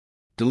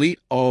Delete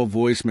all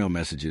voicemail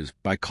messages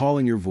by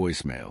calling your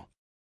voicemail.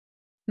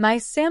 My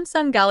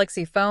Samsung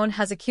Galaxy phone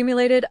has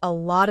accumulated a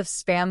lot of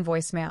spam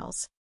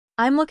voicemails.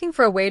 I'm looking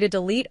for a way to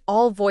delete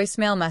all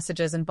voicemail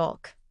messages in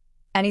bulk.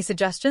 Any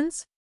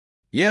suggestions?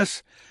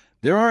 Yes,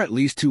 there are at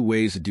least 2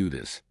 ways to do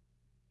this: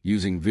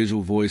 using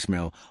visual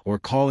voicemail or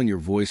calling your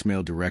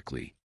voicemail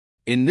directly.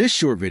 In this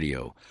short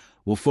video,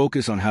 we'll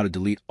focus on how to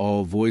delete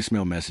all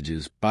voicemail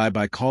messages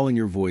by calling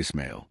your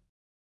voicemail.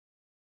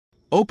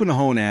 Open the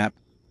Home app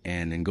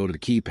and then go to the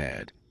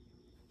keypad.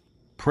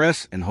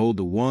 Press and hold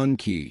the 1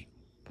 key.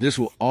 This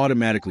will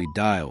automatically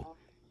dial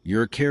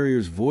your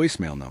carrier's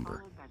voicemail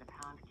number.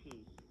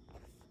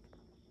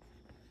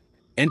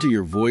 Enter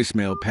your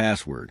voicemail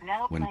password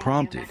when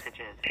prompted.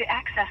 To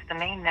access the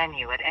main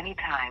menu at any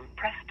time,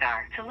 press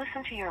star. To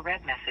listen to your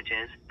read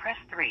messages, press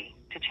 3.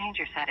 To change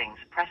your settings,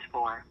 press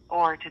 4.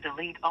 Or to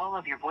delete all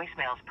of your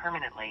voicemails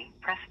permanently,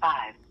 press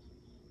 5.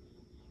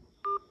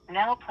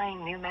 Now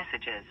playing new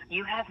messages.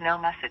 You have no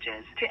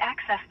messages. To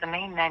access the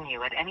main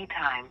menu at any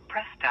time,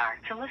 press star.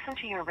 To listen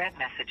to your read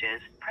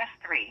messages, press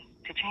 3.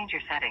 To change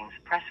your settings,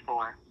 press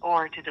 4.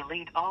 Or to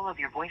delete all of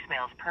your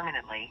voicemails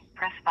permanently,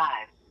 press 5.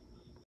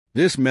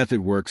 This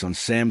method works on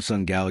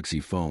Samsung Galaxy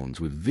phones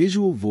with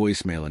visual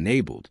voicemail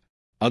enabled.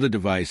 Other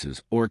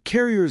devices or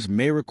carriers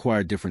may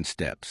require different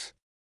steps.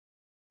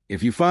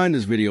 If you find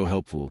this video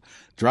helpful,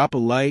 drop a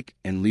like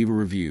and leave a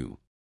review.